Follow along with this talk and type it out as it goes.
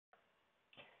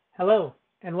Hello,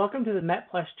 and welcome to the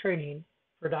METplus training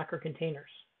for Docker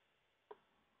containers.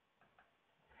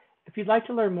 If you'd like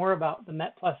to learn more about the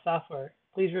METplus software,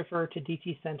 please refer to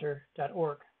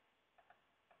dtcenter.org.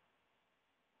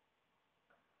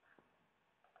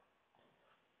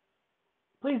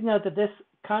 Please note that this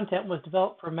content was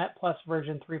developed for METplus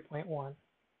version 3.1.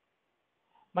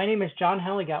 My name is John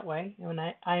Halligatway, and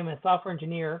I am a software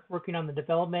engineer working on the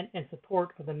development and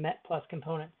support of the METplus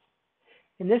components.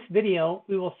 In this video,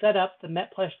 we will set up the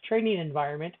METplus training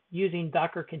environment using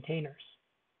Docker containers.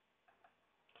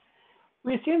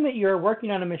 We assume that you are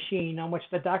working on a machine on which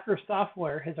the Docker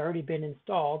software has already been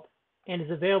installed and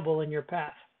is available in your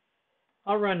path.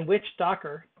 I'll run which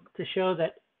Docker to show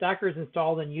that Docker is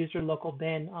installed in user local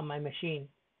bin on my machine.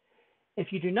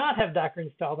 If you do not have Docker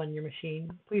installed on your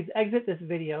machine, please exit this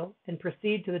video and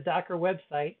proceed to the Docker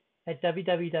website at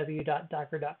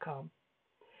www.docker.com.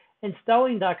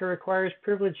 Installing Docker requires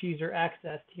privileged user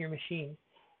access to your machine.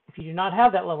 If you do not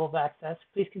have that level of access,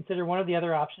 please consider one of the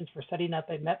other options for setting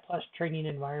up a METplus training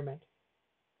environment.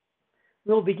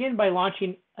 We will begin by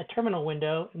launching a terminal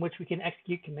window in which we can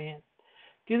execute commands.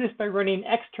 Do this by running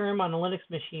xterm on a Linux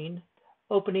machine,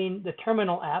 opening the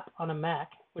terminal app on a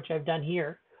Mac, which I've done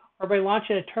here, or by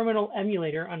launching a terminal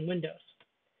emulator on Windows.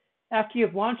 After you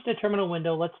have launched a terminal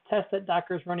window, let's test that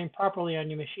Docker is running properly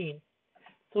on your machine.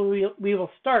 So we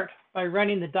will start by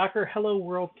running the docker hello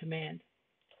world command.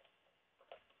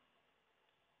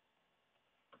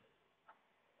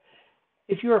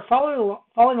 If you are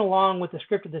following along with the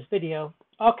script of this video,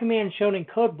 all commands shown in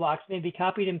code blocks may be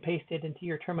copied and pasted into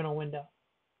your terminal window.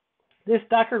 This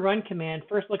docker run command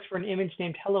first looks for an image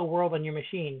named hello world on your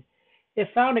machine. If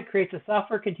found, it creates a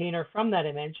software container from that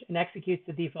image and executes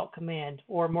the default command,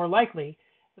 or more likely,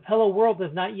 if hello world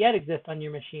does not yet exist on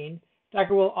your machine,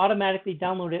 Docker will automatically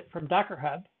download it from Docker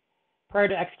Hub prior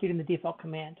to executing the default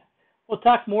command. We'll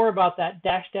talk more about that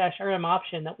 --rm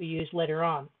option that we use later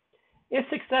on. If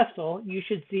successful, you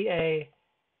should see a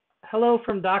hello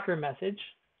from Docker message,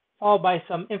 followed by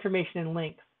some information and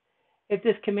links. If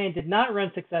this command did not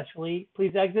run successfully,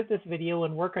 please exit this video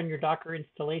and work on your Docker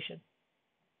installation.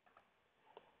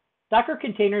 Docker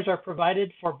containers are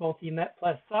provided for both the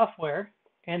METplus software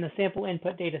and the sample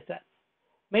input datasets.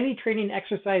 Many training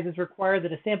exercises require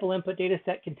that a sample input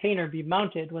dataset container be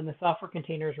mounted when the software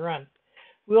container is run.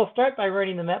 We will start by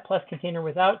running the METplus container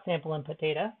without sample input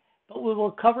data, but we will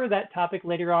cover that topic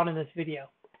later on in this video.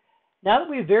 Now that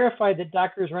we've verified that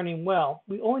Docker is running well,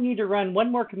 we only need to run one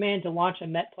more command to launch a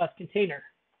METplus container.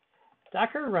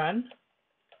 Docker run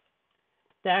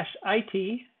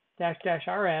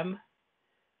 -it--rm.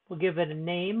 We'll give it a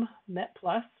name,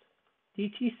 METplus,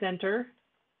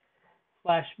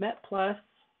 dtcenter/METplus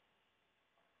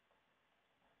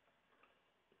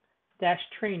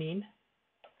 -training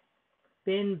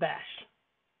bin bash.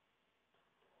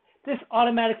 This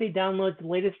automatically downloads the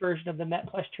latest version of the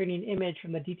METplus training image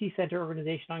from the DT Center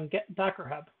organization on Docker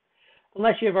Hub,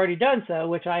 unless you have already done so,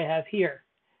 which I have here.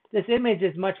 This image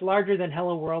is much larger than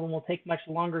Hello World and will take much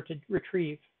longer to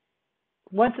retrieve.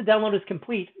 Once the download is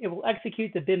complete, it will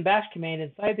execute the bin bash command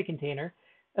inside the container,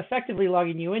 effectively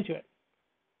logging you into it.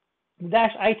 The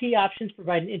 -it options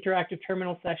provide an interactive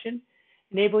terminal session,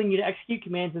 enabling you to execute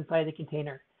commands inside the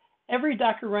container. Every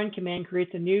Docker run command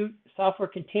creates a new software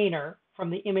container from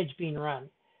the image being run,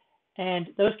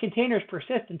 and those containers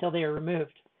persist until they are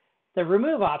removed. The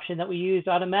remove option that we used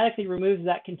automatically removes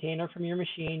that container from your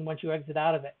machine once you exit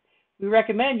out of it. We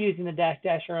recommend using the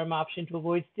 --rm option to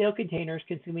avoid stale containers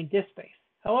consuming disk space.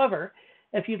 However,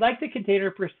 if you'd like the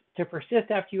container to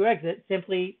persist after you exit,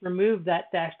 simply remove that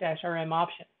 --rm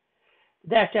option.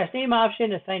 The --name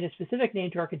option assigned a specific name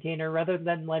to our container rather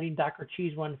than letting Docker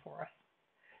choose one for us.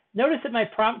 Notice that my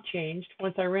prompt changed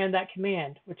once I ran that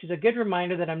command, which is a good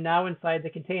reminder that I'm now inside the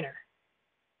container.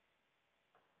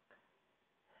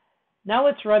 Now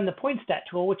let's run the pointstat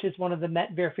tool, which is one of the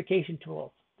MET verification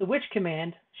tools. The which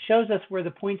command shows us where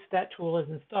the pointstat tool is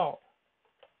installed.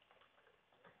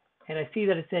 And I see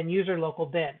that it's in user local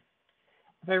bin.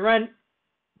 If I run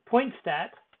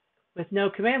pointstat with no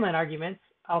command line arguments,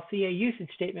 I'll see a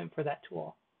usage statement for that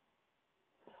tool.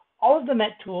 All of the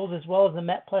MET tools, as well as the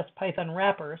METplus Python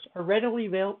wrappers, are readily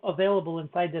available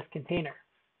inside this container.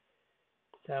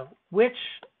 So, which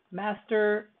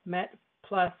master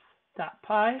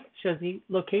METplus.py shows the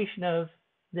location of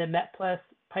the METplus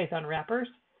Python wrappers.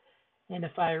 And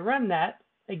if I run that,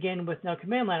 again with no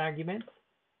command line arguments,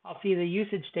 I'll see the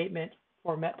usage statement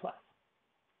for METplus.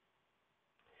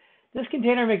 This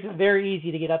container makes it very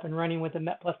easy to get up and running with the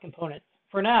METplus components.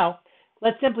 For now,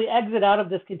 let's simply exit out of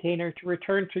this container to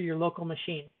return to your local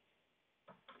machine.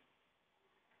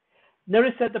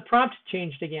 Notice that the prompt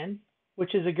changed again.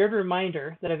 which is a good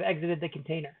reminder that I've exited the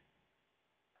container.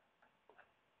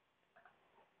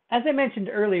 As I mentioned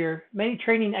earlier, many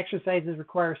training exercises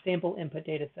require sample input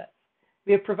data sets.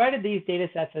 We have provided these data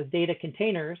sets as data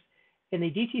containers in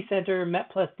the DT Center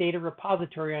METplus data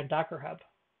repository on Docker Hub.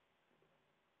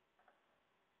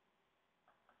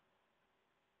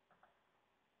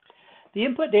 The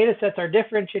input data sets are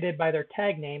differentiated by their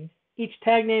tag name. Each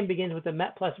tag name begins with the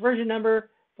METplus version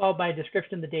number, followed by a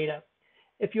description of the data.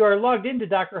 If you are logged into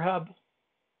Docker Hub,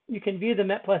 you can view the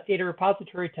METplus data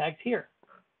repository tags here.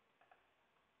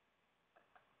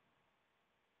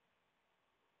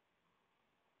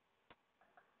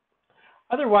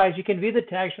 Otherwise, you can view the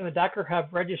tags from the Docker Hub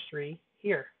registry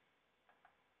here.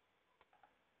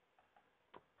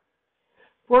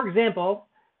 For example,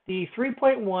 the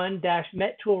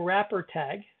 3.1-METtool wrapper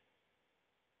tag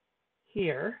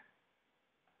here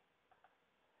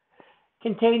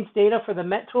contains data for the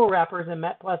METtool wrappers in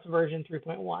METplus version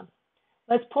 3.1.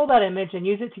 Let's pull that image and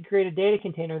use it to create a data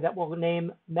container that we'll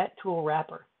name METtool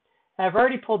wrapper. I've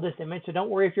already pulled this image, so don't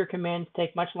worry if your commands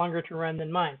take much longer to run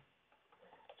than mine.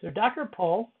 So Docker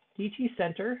pull DT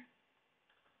Center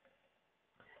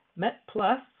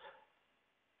METplus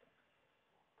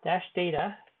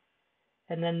 -data,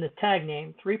 and then the tag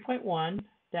name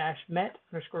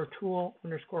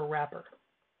 3.1-MET_tool_wrapper.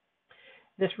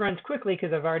 This runs quickly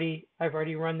because I've already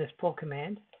run this pull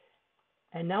command.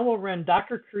 And now we'll run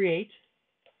docker create,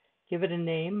 give it a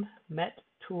name,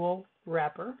 METtool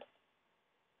wrapper,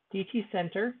 DT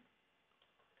Center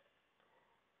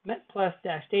METplus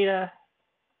 -data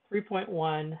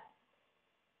 3.1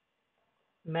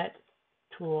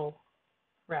 METtool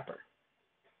wrapper.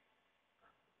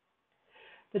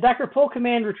 The docker pull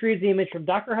command retrieves the image from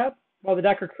Docker Hub, while the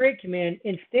docker create command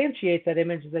instantiates that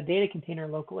image as a data container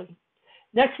locally.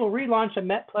 Next, we'll relaunch a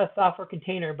METplus software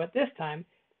container, but this time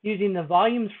using the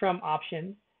volumes from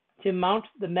option to mount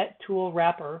the METtool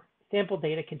wrapper sample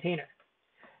data container.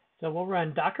 So we'll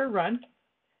run docker run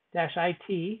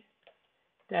 -it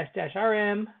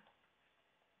 -rm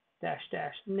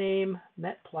 -name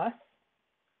METplus,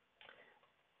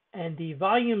 and the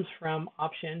volumes from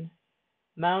option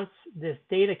mounts this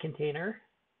data container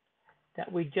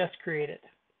that we just created.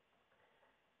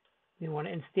 We want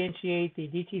to instantiate the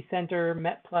DT Center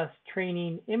METplus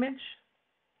training image,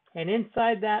 and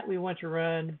inside that we want to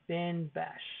run bin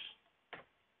bash.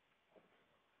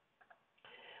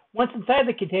 Once inside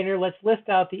the container, let's list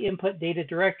out the input data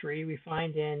directory we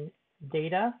find in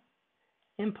data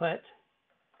input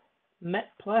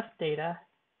METplus data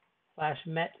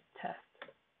 /METtest.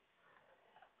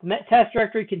 The METtest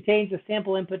directory contains the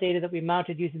sample input data that we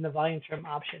mounted using the volumes from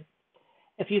option.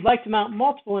 If you'd like to mount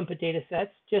multiple input data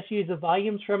sets, just use the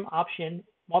volumes from option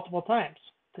multiple times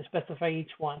to specify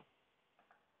each one.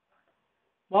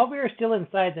 While we are still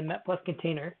inside the METplus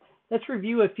container, let's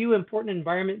review a few important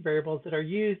environment variables that are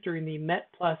used during the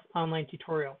METplus online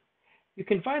tutorial. You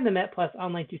can find the METplus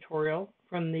online tutorial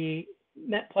from the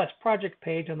METplus project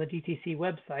page on the DTC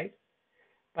website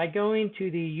by going to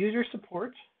the user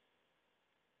support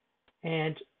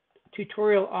and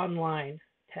tutorial online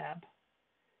tab.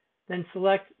 Then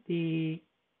select the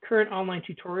current online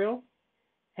tutorial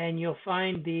and you'll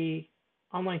find the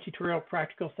online tutorial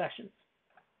practical sessions.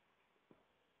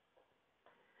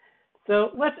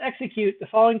 So let's execute the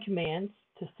following commands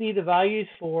to see the values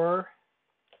for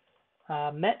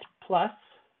METplus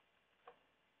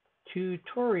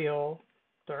tutorial,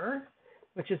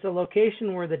 which is the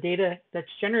location where the data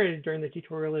that's generated during the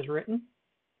tutorial is written.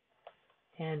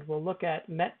 And we'll look at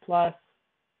METplus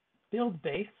build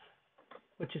base,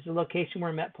 which is the location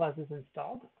where METplus is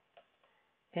installed.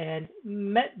 And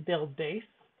MET build base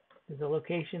is the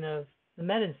location of the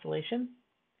MET installation.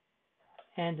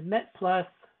 And METplus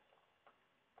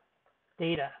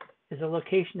data is the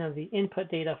location of the input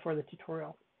data for the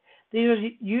tutorial. These are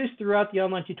used throughout the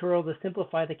online tutorial to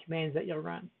simplify the commands that you'll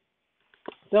run.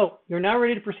 So you're now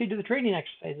ready to proceed to the training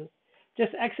exercises.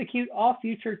 Just execute all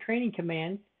future training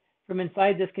commands from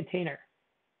inside this container.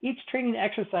 Each training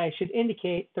exercise should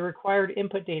indicate the required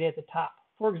input data at the top.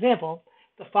 For example,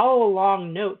 the follow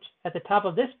along note at the top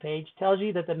of this page tells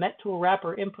you that the METtool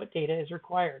wrapper input data is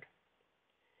required.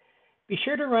 Be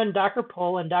sure to run docker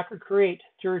pull and docker create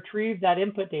to retrieve that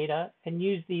input data and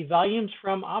use the volumes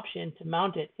from option to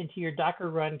mount it into your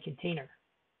docker run container.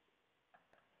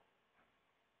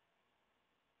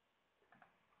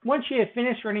 Once you have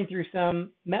finished running through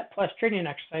some METplus training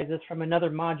exercises from another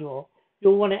module,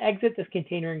 you'll want to exit this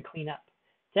container and clean up.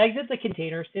 To exit the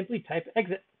container, simply type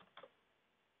exit.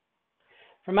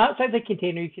 From outside the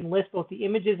container, you can list both the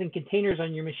images and containers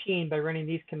on your machine by running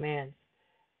these commands.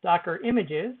 Docker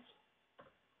images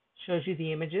shows you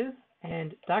the images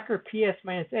And Docker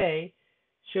PS-A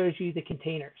shows you the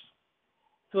containers.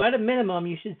 So at a minimum,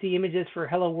 you should see images for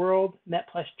Hello World,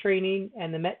 METplus Training,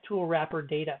 and the METtool wrapper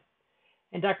data.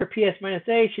 And Docker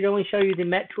PS-A should only show you the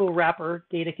METtool wrapper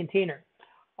data container.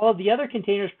 All of the other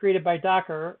containers created by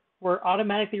Docker were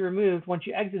automatically removed once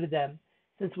you exited them,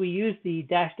 since we used the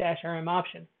 --rm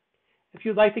option. If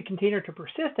you'd like the container to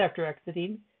persist after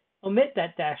exiting, omit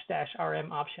that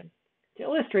 --rm option. To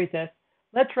illustrate this,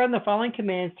 let's run the following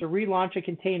commands to relaunch a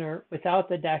container without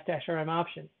the --rm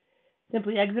option.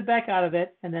 Simply exit back out of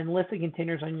it and then list the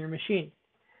containers on your machine.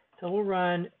 So we'll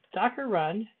run docker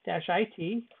run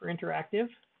 -it for interactive,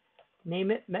 name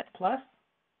it METplus,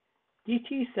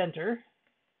 DT center,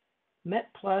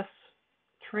 METplus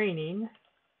training,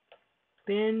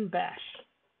 bin bash.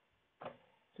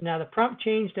 So now the prompt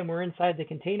changed and we're inside the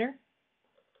container.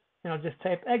 And I'll just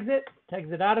type exit to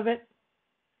exit out of it,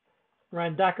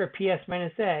 run docker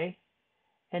PS-A,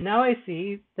 and now I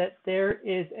see that there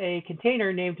is a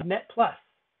container named METplus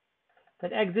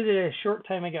that exited a short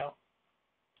time ago.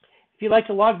 If you'd like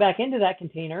to log back into that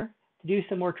container to do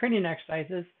some more training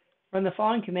exercises, run the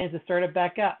following commands to start it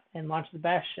back up and launch the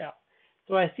bash shell.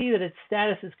 So I see that its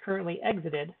status is currently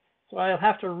exited, so I'll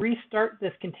have to restart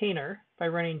this container by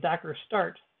running docker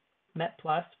start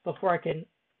METplus before I can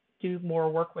do more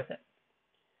work with it.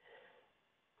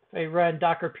 If I run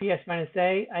docker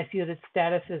PS-A, I see that its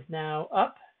status is now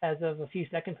up as of a few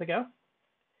seconds ago.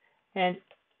 And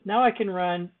now I can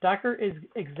run docker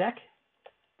exec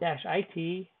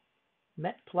 -it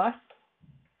METplus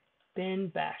bin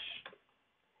bash.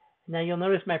 Now you'll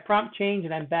notice my prompt changed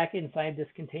and I'm back inside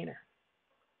this container.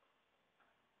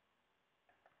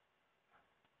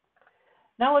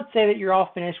 Now let's say that you're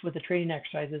all finished with the training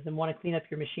exercises and want to clean up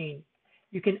your machine.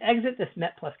 You can exit this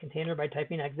METplus container by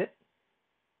typing exit,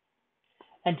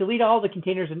 and delete all the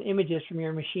containers and images from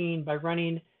your machine by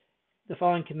running the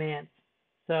following commands.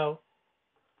 So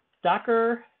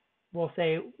docker will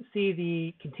say see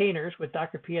the containers with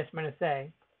docker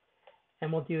PS-A,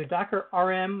 and we'll do docker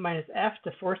rm-f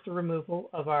to force the removal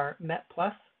of our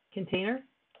METplus container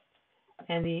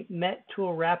and the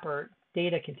METtool wrapper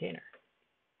data container.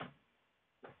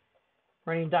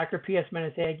 Running docker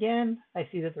PS-A again, I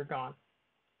see that they're gone.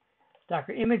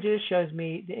 Docker images shows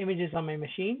me the images on my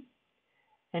machine.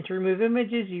 And to remove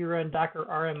images, you run docker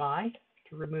rmi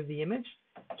to remove the image.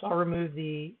 So I'll remove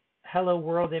the Hello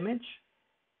World image,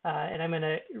 and I'm going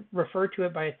to refer to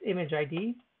it by its image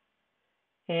ID,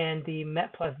 and the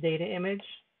METplus data image,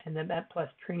 and the METplus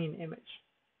training image.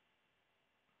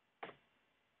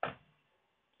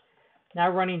 Now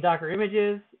running Docker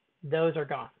images, those are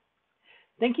gone.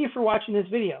 Thank you for watching this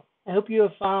video. I hope you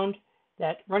have found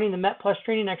that running the METplus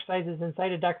training exercises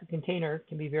inside a Docker container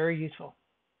can be very useful.